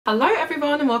Hello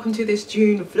everyone and welcome to this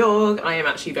June vlog. I am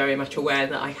actually very much aware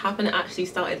that I haven't actually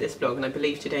started this vlog and I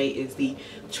believe today is the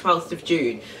 12th of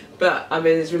June. But I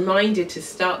was reminded to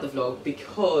start the vlog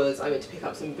because I went to pick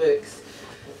up some books.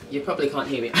 You probably can't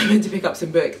hear me. I went to pick up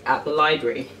some books at the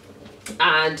library.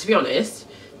 And to be honest,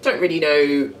 don't really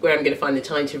know where I'm going to find the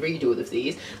time to read all of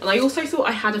these. And I also thought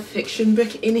I had a fiction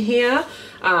book in here,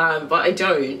 but I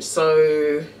don't.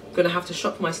 So I'm going to have to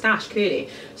shop my stash clearly.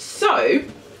 So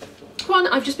one,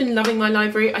 I've just been loving my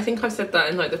library. I think I've said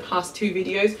that in like the past 2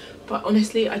 videos, but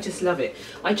honestly, I just love it.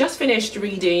 I just finished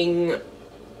reading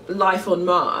Life on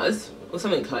Mars, or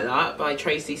something like that, by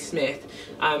Tracy Smith,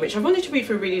 which I wanted to read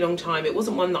for a really long time. It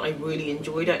wasn't one that I really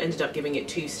enjoyed. I ended up giving it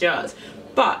 2 stars.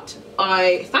 But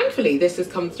thankfully, this has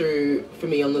come through for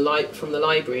me on from the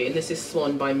library, and this is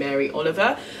Swan by Mary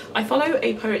Oliver. I follow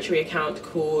a poetry account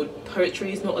called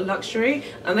Poetry is Not a Luxury,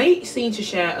 and they seem to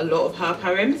share a lot of her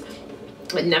poems.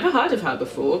 I'd never heard of her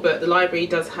before, but the library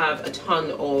does have a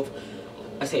ton of,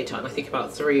 I say a ton, I think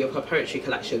about 3 of her poetry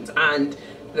collections, and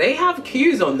they have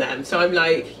queues on them. So I'm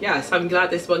like, yes, I'm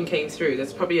glad this one came through.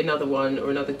 There's probably another one or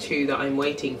another 2 that I'm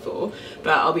waiting for,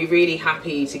 but I'll be really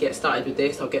happy to get started with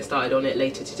this. I'll get started on it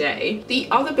later today. The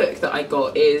other book that I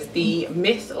got is The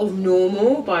Myth of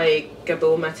Normal by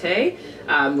Gabor Mate,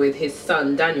 with his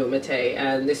son Daniel Mate,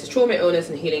 and this is trauma, illness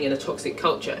and healing in a toxic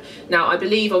culture. Now I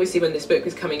believe obviously when this book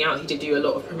was coming out he did do a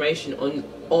lot of promotion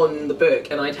on the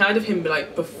book, and I'd heard of him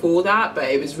like before that, but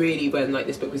it was really when like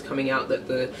this book was coming out that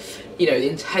the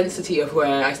intensity of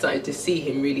where I started to see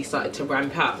him really started to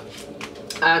ramp up.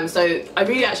 So I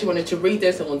really actually wanted to read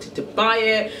this. I wanted to buy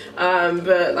it,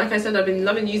 but like I said, I've been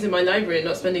loving using my library and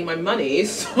not spending my money,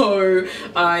 so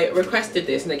I requested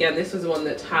this. And again, this was the one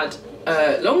that had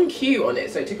a long queue on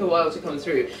it, so it took a while to come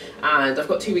through, and I've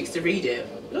got 2 weeks to read it.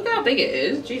 Look how big it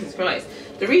is, Jesus Christ.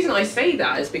 The reason I say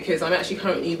that is because I'm actually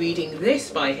currently reading this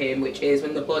by him, which is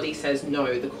When the Body Says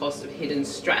No, The Cost of Hidden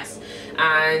Stress,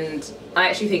 and I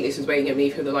actually think this was waiting at me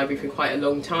through the library for quite a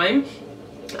long time.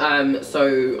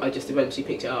 So I just eventually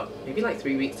picked it up maybe like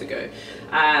 3 weeks ago.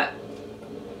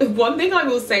 One thing I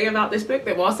will say about this book,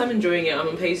 that whilst I'm enjoying it, I'm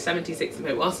on page 76 of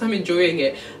it, whilst I'm enjoying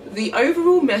it, the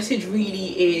overall message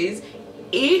really is,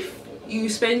 if you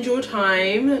spend your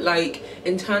time like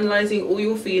internalizing all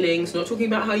your feelings, not talking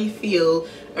about how you feel,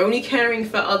 only caring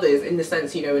for others in the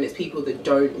sense, when it's people that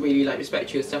don't really like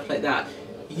respect you and stuff like that,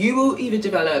 you will either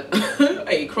develop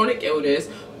a chronic illness,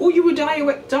 or you will die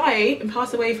and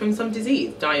pass away from some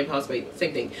disease. Die and pass away,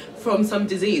 same thing, from some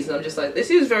disease. And I'm just like, this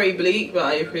is very bleak, but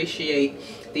I appreciate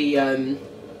the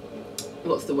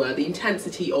what's the word, the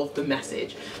intensity of the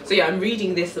message. So yeah, I'm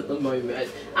reading this at the moment,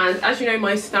 and as you know,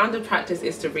 my standard practice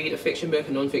is to read a fiction book,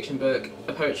 a non-fiction book,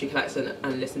 a poetry collection,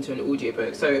 and listen to an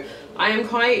audiobook. So I am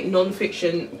quite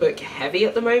non-fiction book heavy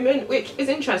at the moment, which is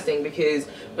interesting because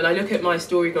when I look at my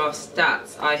Storygraph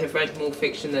stats, I have read more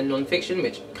fiction than non-fiction,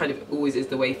 which kind of always is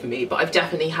the way for me. But I've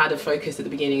definitely had a focus at the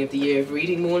beginning of the year of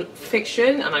reading more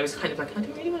fiction, and I was kind of like, I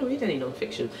don't really want to read any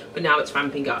non-fiction, but now it's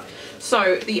ramping up.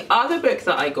 So the other book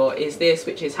that I got is this,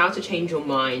 which is How to Change Your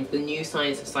Mind, The New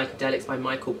Science of Psychedelics by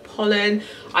Michael Pollan.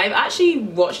 I've actually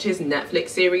watched his Netflix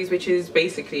series, which is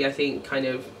basically, I think, kind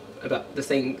of about the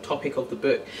same topic of the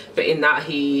book, but in that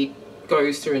he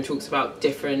goes through and talks about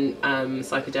different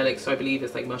psychedelics. So I believe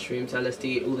it's like mushrooms,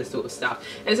 LSD, all this sort of stuff.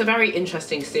 And it's a very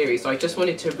interesting series, so I just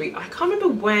wanted to read. I can't remember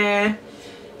where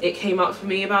it came up for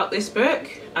me about this book.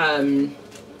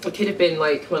 It could have been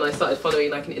like when I started following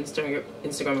like an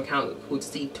Instagram account called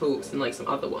Seed Talks and like some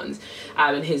other ones,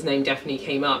 and his name definitely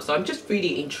came up. So I'm just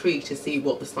really intrigued to see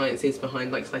what the science is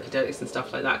behind like psychedelics and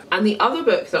stuff like that. And the other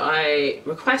book that I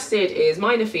requested is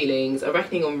Minor Feelings, A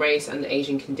Reckoning on Race and the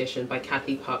Asian Condition by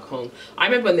Kathy Park Hong. I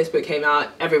remember when this book came out,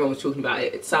 everyone was talking about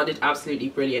it. It sounded absolutely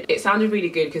brilliant. It sounded really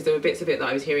good because there were bits of it that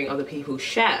I was hearing other people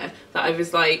share that I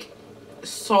was like,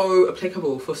 so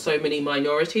applicable for so many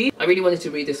minorities. I really wanted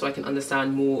to read this so I can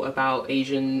understand more about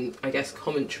Asian, I guess,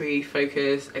 commentary,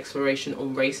 focus, exploration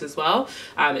on race as well.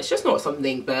 It's just not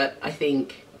something that I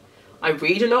think I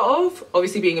read a lot of.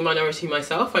 Obviously, being a minority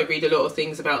myself, I read a lot of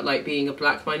things about like being a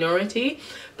black minority,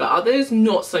 but others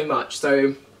not so much.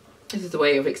 So this is a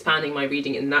way of expanding my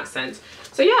reading in that sense.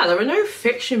 So yeah, there are no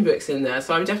fiction books in there,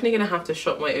 so I'm definitely going to have to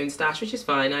shop my own stash, which is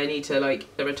fine. I need to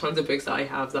there are tons of books that I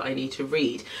have that I need to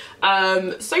read.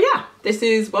 So yeah, this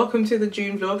is welcome to the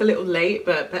June vlog, a little late,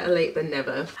 but better late than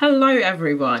never. Hello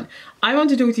everyone. I want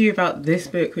to talk to you about this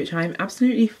book, which I'm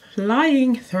absolutely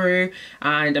flying through,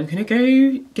 and I'm going to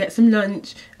go get some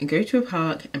lunch and go to a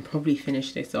park and probably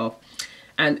finish this off.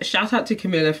 And shout out to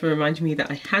Camilla for reminding me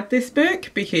that I had this book,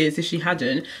 because if she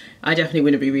hadn't, I definitely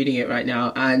wouldn't be reading it right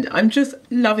now. And I'm just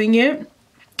loving it.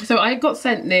 So I got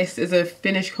sent this as a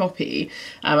finished copy.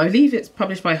 I believe it's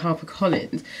published by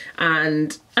HarperCollins.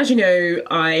 And as you know,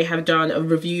 I have done a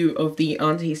review of the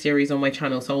Auntie series on my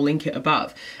channel, so I'll link it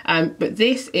above. But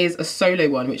this is a solo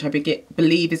one, which I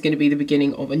believe is going to be the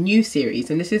beginning of a new series.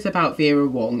 And this is about Vera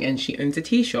Wong, and she owns a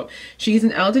tea shop. She's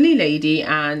an elderly lady,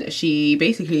 and she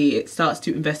basically starts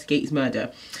to investigate his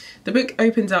murder. The book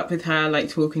opens up with her like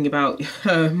talking about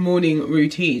her morning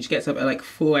routine. She gets up at like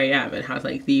 4 AM and has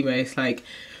like the most like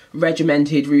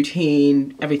regimented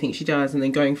routine, everything she does, and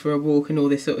then going for a walk and all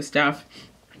this sort of stuff.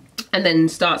 And then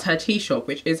starts her tea shop,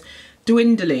 which is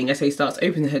dwindling. I say starts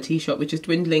opening her tea shop, which is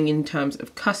dwindling in terms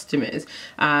of customers.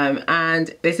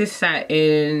 And this is set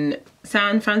in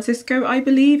San Francisco, I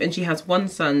believe, and she has one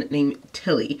son named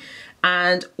Tilly.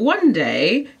 And one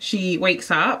day she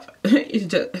wakes up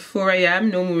at 4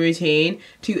 AM, normal routine,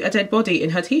 to a dead body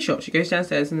in her tea shop. She goes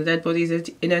downstairs and the dead body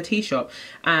is in her tea shop,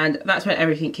 and that's when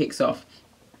everything kicks off.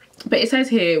 But it says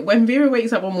here, when Vera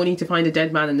wakes up one morning to find a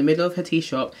dead man in the middle of her tea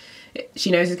shop,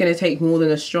 she knows it's going to take more than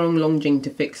a strong longing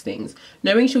to fix things.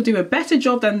 Knowing she'll do a better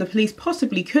job than the police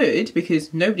possibly could,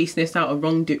 because nobody sniffs out a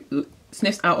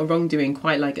wrongdoing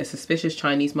quite like a suspicious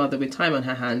Chinese mother with time on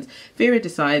her hands, Vera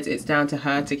decides it's down to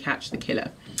her to catch the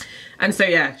killer. And so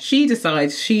yeah, she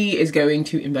decides she is going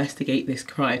to investigate this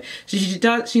crime. She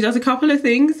does a couple of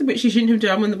things which she shouldn't have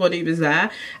done when the body was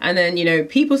there, and then, you know,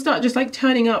 people start just like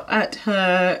turning up at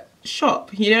her shop,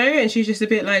 you know, and she's just a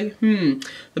bit like, the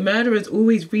murderers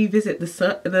always revisit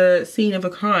the scene of a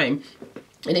crime.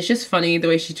 And it's just funny the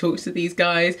way she talks to these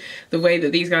guys, the way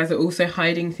that these guys are also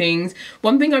hiding things.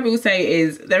 One thing I will say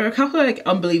is there are a couple of like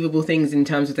unbelievable things in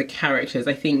terms of the characters,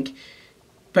 I think,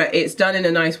 but it's done in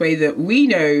a nice way that we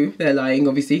know they're lying,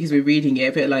 obviously, because we're reading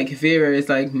it. But like Vera is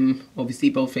like, obviously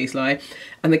bold-faced lie.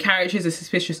 And the characters are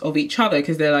suspicious of each other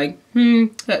because they're like,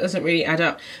 that doesn't really add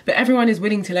up. But everyone is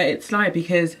willing to let it slide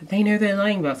because they know they're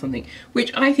lying about something,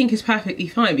 which I think is perfectly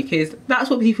fine because that's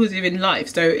what people do in life.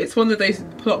 So it's one of those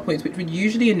plot points which would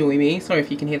usually annoy me. Sorry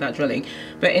if you can hear that drilling.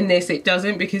 But in this, it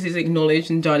doesn't, because it's acknowledged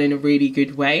and done in a really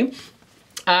good way.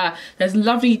 There's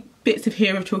lovely bits of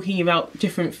here of talking about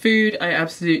different food. I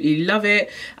absolutely love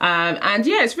it. And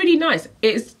yeah, it's really nice.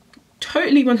 It's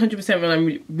totally 100% when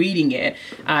I'm reading it,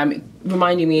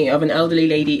 reminding me of An Elderly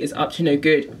Lady is Up to No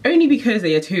Good, only because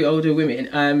they are two older women.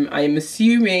 I am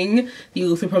assuming the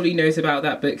author probably knows about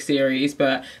that book series,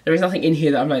 but there is nothing in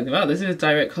here that I'm like, wow, this is a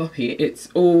direct copy. It's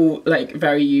all like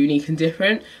very unique and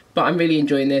different, but I'm really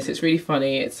enjoying this. It's really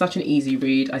funny. It's such an easy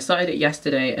read. I started it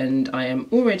yesterday and I am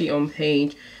already on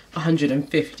page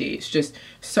 150. It's just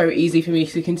so easy for me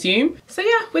to consume. So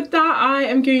yeah, with that, I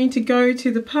am going to go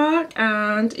to the park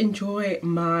and enjoy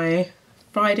my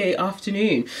Friday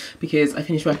afternoon because I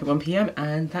finished work at 1 PM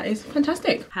and that is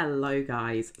fantastic. Hello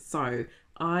guys. So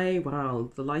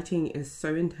wow, the lighting is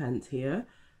so intense here.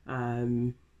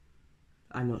 I'm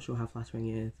not sure how flattering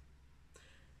it is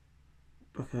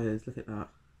because look at that.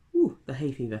 Ooh, the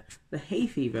hay fever. The hay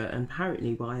fever, and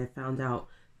apparently why I found out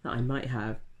that I might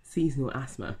have seasonal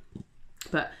asthma.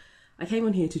 But I came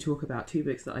on here to talk about two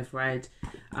books that I've read.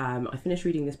 I finished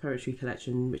reading this poetry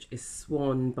collection, which is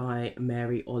Swan by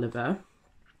Mary Oliver.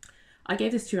 I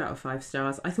gave this 2 out of 5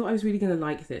 stars. I thought I was really going to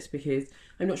like this because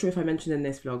I'm not sure if I mentioned in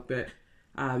this vlog, but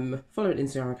follow an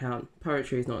Instagram account.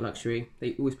 Poetry is not luxury.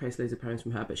 They always post loads of poems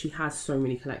from her, but she has so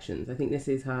many collections. I think this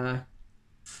is her...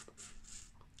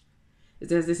 It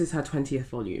says this is her 20th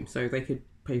volume, so they could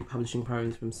be publishing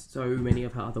poems from so many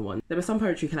of her other ones. There were some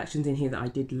poetry collections in here that I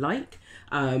did like,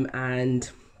 and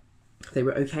they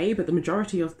were okay, but the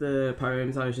majority of the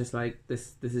poems I was just like,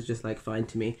 this is just like fine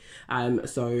to me.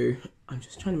 So I'm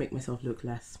just trying to make myself look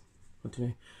less, I don't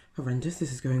know, horrendous.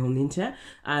 This is going on the internet.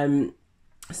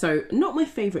 So not my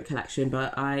favourite collection,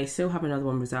 but I still have another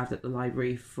one reserved at the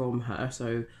library from her,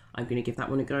 so I'm going to give that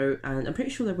one a go, and I'm pretty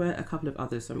sure there were a couple of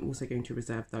others, so I'm also going to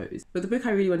reserve those. But the book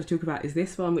I really want to talk about is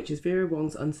this one, which is Vera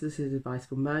Wong's Unsolicited Advice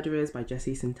for Murderers by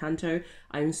Jessie Santanto.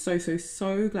 I'm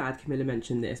so glad Camilla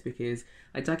mentioned this because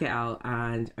I dug it out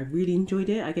and I really enjoyed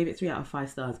it. I gave it 3 out of 5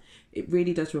 stars. It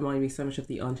really does remind me so much of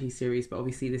the Auntie series, but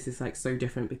obviously this is like so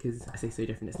different because, I say so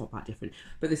different, it's not that different,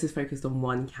 but this is focused on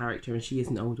one character, and she is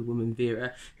an older woman,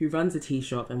 Vera, who runs a tea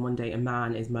shop, and one day a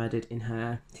man is murdered in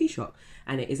her tea shop,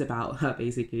 and it is about her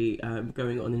basically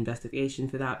going on an investigation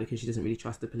for that because she doesn't really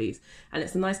trust the police. And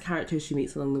it's a nice character she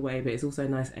meets along the way, but it's also a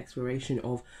nice exploration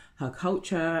of her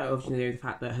culture, of, you know, the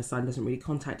fact that her son doesn't really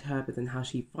contact her, but then how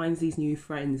she finds these new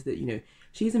friends that, you know,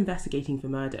 she's investigating for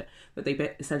murder, but they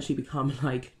essentially become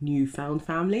like newfound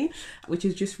family, which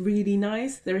is just really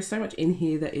nice. There is so much in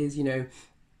here that is, you know,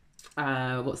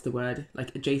 what's the word,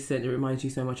 like adjacent. It reminds you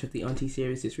so much of the Auntie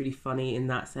series. It's really funny in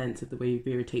that sense of the way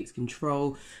Vera takes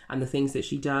control and the things that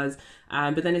she does,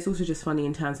 but then it's also just funny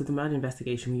in terms of the murder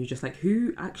investigation, where you're just like,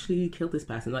 who actually killed this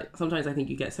person? Like, sometimes I think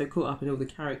you get so caught up in all the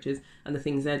characters and the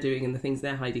things they're doing and the things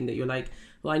they're hiding that you're like,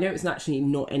 well, I know it's actually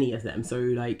not any of them, so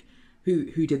like,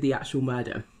 who did the actual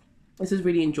murder? This is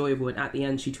really enjoyable, and at the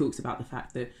end she talks about the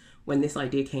fact that when this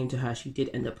idea came to her, she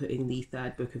did end up putting the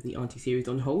third book of the Auntie series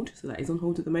on hold. So that is on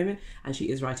hold at the moment. And she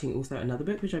is writing also another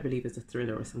book, which I believe is a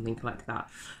thriller or something like that.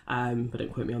 But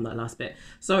don't quote me on that last bit.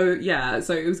 So yeah,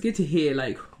 so it was good to hear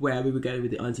like where we were going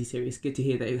with the Auntie series. Good to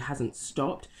hear that it hasn't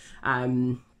stopped.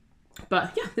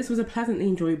 But yeah, this was a pleasantly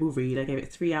enjoyable read. I gave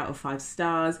it 3 out of 5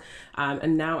 stars.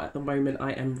 And now at the moment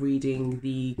I am reading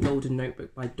The Golden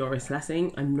Notebook by Doris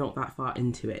Lessing. I'm not that far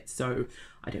into it, so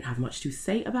I don't have much to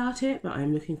say about it, but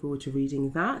I'm looking forward to reading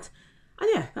that. And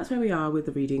yeah, that's where we are with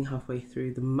the reading halfway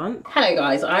through the month. Hello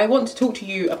guys, I want to talk to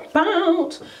you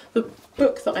about the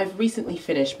book that I've recently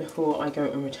finished before I go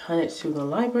and return it to the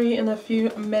library in a few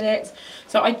minutes.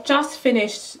 So I just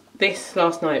finished this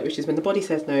last night, which is When the Body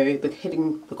Says No,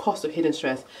 The Cost of Hidden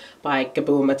Stress by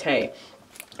Gabor Mate.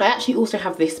 I actually also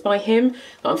have this by him,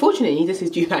 but unfortunately this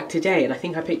is due back today, and I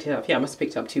think I picked it up, yeah, I must have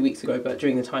picked it up 2 weeks ago, but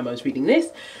during the time I was reading this,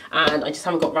 and I just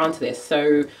haven't got around to this.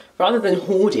 So rather than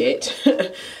hoard it so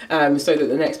that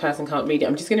the next person can't read it,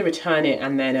 I'm just going to return it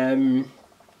and then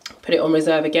put it on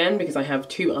reserve again, because I have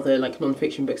 2 other like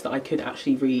non-fiction books that I could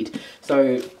actually read.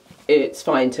 So it's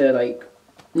fine to like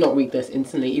not read this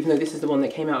instantly, even though this is the one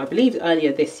that came out I believe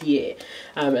earlier this year,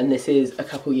 and this is a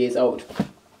couple years old.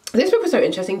 This book was so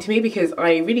interesting to me because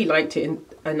I really liked it,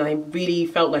 and I really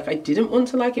felt like I didn't want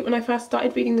to like it when I first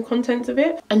started reading the contents of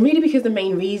it. And really because the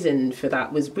main reason for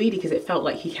that was really because it felt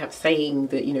like he kept saying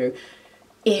that, you know,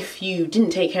 if you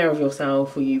didn't take care of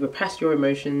yourself or you repressed your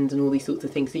emotions and all these sorts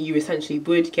of things, that you essentially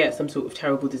would get some sort of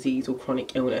terrible disease or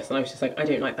chronic illness. And I was just like, I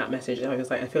don't like that message. I was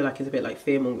like, I feel like it's a bit like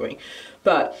fear-mongering.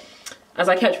 But as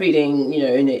I kept reading, you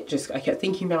know, and I kept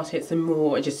thinking about it some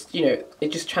more, it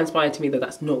just transpired to me that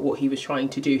that's not what he was trying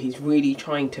to do. He's really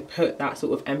trying to put that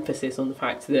sort of emphasis on the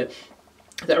fact that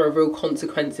there are real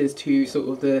consequences to sort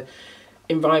of the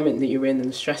environment that you're in and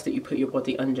the stress that you put your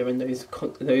body under, and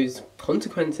those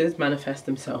consequences manifest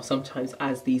themselves sometimes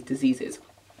as these diseases.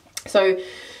 So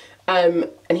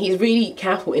and he's really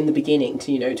careful in the beginning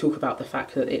to, you know, talk about the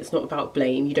fact that it's not about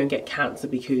blame. You don't get cancer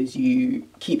because you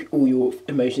keep all your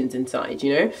emotions inside,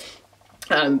 you know.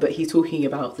 But he's talking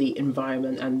about the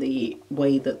environment and the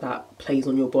way that that plays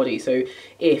on your body. So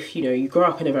if, you know, you grow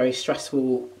up in a very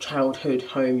stressful childhood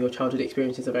home, your childhood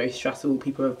experiences are very stressful,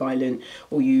 people are violent,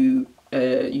 or you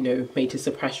you know, made to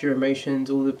suppress your emotions,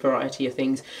 all the variety of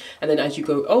things, and then as you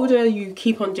grow older you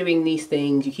keep on doing these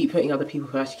things, you keep putting other people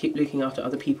first, you keep looking after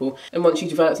other people, and once you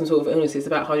develop some sort of illness, it's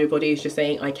about how your body is just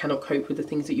saying, I cannot cope with the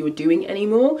things that you're doing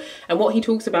anymore. And what he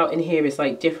talks about in here is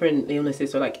like different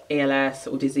illnesses, so like ALS,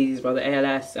 or diseases rather,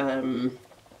 ALS,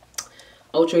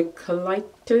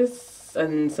 ultracolitis,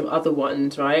 and some other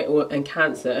ones, right, and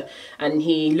cancer. And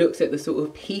he looks at the sort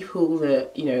of people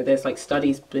that, you know, there's like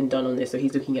studies been done on this, so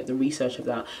he's looking at the research of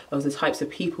that, of the types of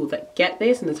people that get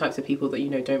this and the types of people that, you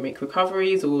know, don't make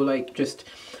recoveries, or like just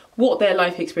what their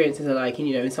life experiences are like. And,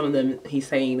 you know, in some of them he's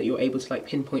saying that you're able to like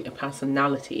pinpoint a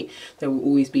personality. There will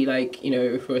always be like, you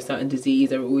know, for a certain disease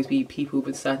there will always be people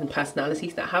with certain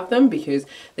personalities that have them, because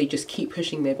they just keep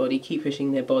pushing their body,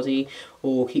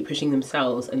 or keep pushing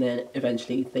themselves, and then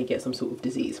eventually they get some sort of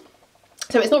disease.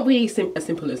 So it's not really as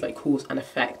simple as like cause and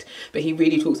effect, but he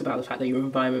really talks about the fact that your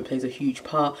environment plays a huge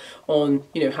part on,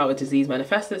 you know, how a disease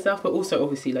manifests itself, but also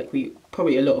obviously, like, a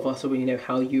lot of us already know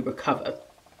how you recover.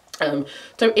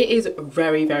 So it is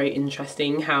very, very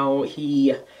interesting how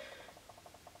he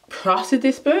crafted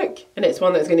this book, and it's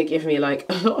one that's going to give me like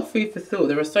a lot of food for thought.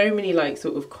 There are so many like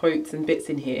sort of quotes and bits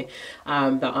in here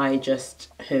that I just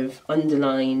have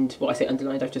underlined. Well, I say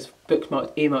underlined, I've just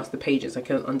bookmarked, earmarked the pages. I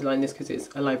can't underline this because it's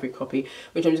a library copy,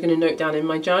 which I'm just going to note down in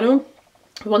my journal.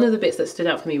 One of the bits that stood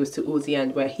out for me was towards the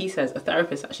end, where he says a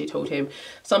therapist actually told him,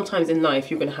 sometimes in life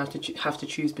you're going to have to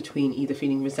choose between either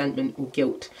feeling resentment or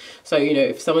guilt. So, you know,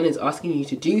 if someone is asking you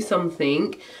to do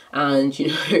something, and, you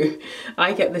know,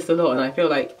 I get this a lot, and I feel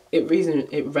like it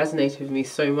resonated with me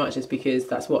so much, is because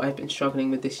that's what I've been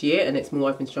struggling with this year, and it's more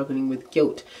I've been struggling with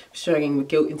guilt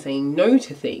in saying no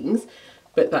to things,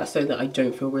 but that's so that I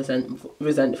don't feel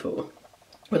resentful.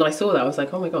 When I saw that, I was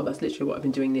like, oh my God, that's literally what I've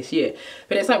been doing this year.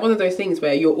 But it's like one of those things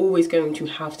where you're always going to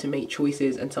have to make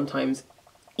choices, and sometimes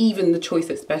even the choice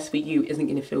that's best for you isn't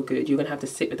going to feel good. You're going to have to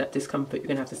sit with that discomfort. You're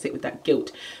going to have to sit with that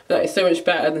guilt. That is so much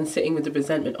better than sitting with the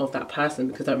resentment of that person,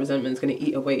 because that resentment is going to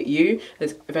eat away at you.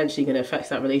 It's eventually going to affect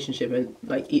that relationship and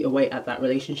like eat away at that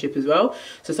relationship as well.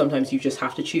 So sometimes you just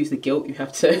have to choose the guilt. You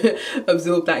have to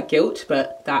absorb that guilt,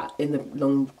 but that in the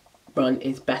long run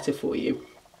is better for you.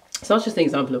 So that's just an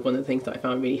example of one of the things that I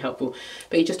found really helpful.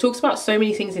 But he just talks about so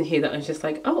many things in here that I was just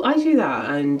like, oh, I do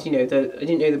that. And, you know, I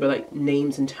didn't know there were like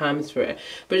names and terms for it.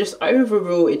 But just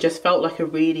overall, it just felt like a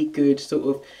really good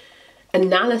sort of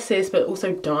analysis, but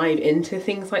also dive into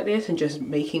things like this and just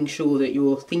making sure that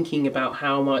you're thinking about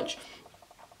how much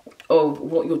of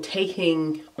what you're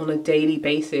taking on a daily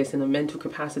basis in a mental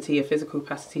capacity, a physical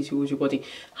capacity towards your body,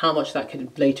 how much that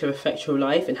could later affect your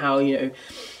life, and how, you know,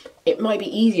 it might be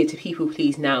easier to people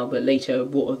please now, but later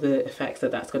what are the effects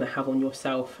that that's going to have on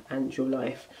yourself and your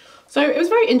life. So it was a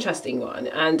very interesting one,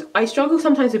 and I struggle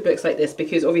sometimes with books like this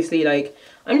because obviously, like,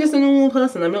 I'm just a normal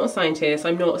person. I'm not a scientist,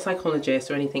 I'm not a psychologist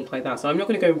or anything like that, so I'm not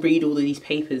going to go and read all of these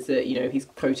papers that, you know, he's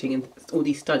quoting and all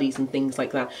these studies and things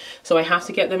like that. So I have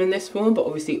to get them in this form, but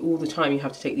obviously all the time you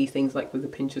have to take these things like with a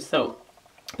pinch of salt.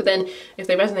 But then if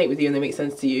they resonate with you and they make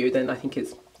sense to you, then I think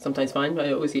it's sometimes fine.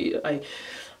 But obviously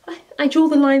I draw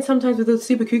the line sometimes with the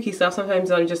super kooky stuff.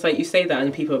 Sometimes I'm just like, you say that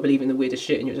and people are believing the weirdest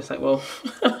shit and you're just like, well,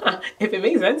 if it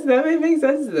makes sense to them, it makes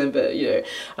sense to them. But, you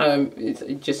know, it's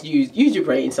just use your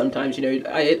brain sometimes, you know.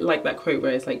 I like that quote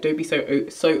where it's like, don't be so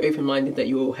open-minded that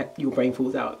your brain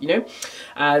falls out, you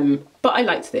know. But I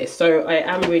liked this. So I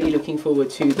am really looking forward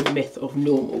to the myth of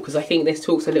normal, because I think this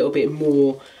talks a little bit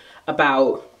more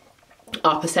about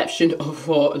our perception of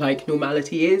what like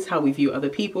normality is, how we view other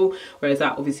people, whereas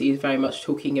that obviously is very much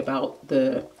talking about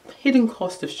the hidden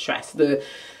cost of stress, the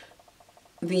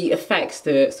effects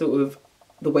that sort of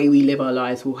the way we live our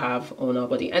lives will have on our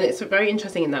body. And it's very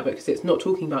interesting in that book because it's not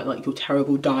talking about like your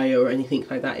terrible diet or anything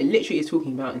like that. It literally is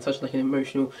talking about in such like an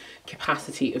emotional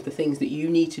capacity of the things that you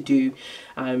need to do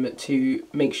to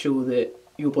make sure that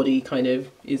your body kind of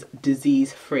is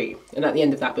disease free. And at the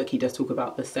end of that book he does talk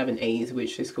about the 7 A's,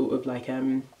 which is sort of like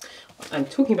I'm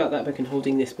talking about that book and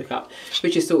holding this book up,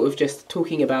 which is sort of just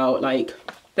talking about like,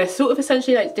 they're sort of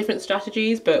essentially like different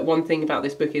strategies, but one thing about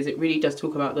this book is it really does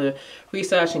talk about the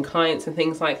research and clients and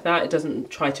things like that. It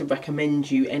doesn't try to recommend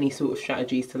you any sort of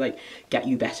strategies to like get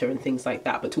you better and things like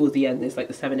that, but towards the end there's like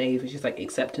the 7 A's, which is like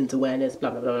acceptance, awareness, blah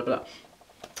blah blah blah blah.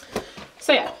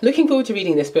 So yeah, looking forward to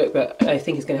reading this book, but I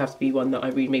think it's going to have to be one that I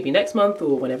read maybe next month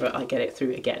or whenever I get it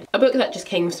through again. A book that just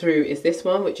came through is this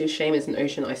one, which is Shame is an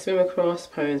Ocean I Swim Across,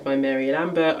 poems by Mary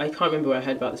Lambert. I can't remember where I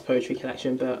heard about this poetry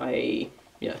collection, but I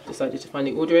decided to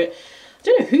finally order it. I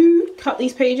don't know who cut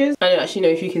these pages. I don't actually know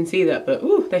if you can see that, but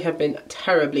ooh, they have been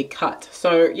terribly cut.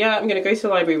 So yeah, I'm going to go to the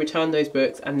library, return those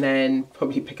books, and then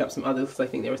probably pick up some others because I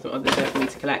think there are some others there for me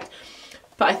to collect.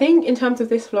 But I think in terms of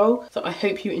this vlog, so I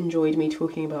hope you enjoyed me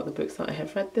talking about the books that I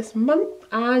have read this month.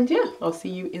 And yeah, I'll see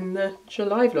you in the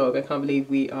July vlog. I can't believe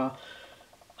we are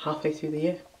halfway through the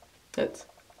year. That's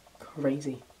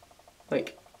crazy.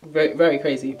 Like, very, very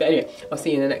crazy. But anyway, I'll see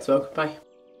you in the next vlog. Bye.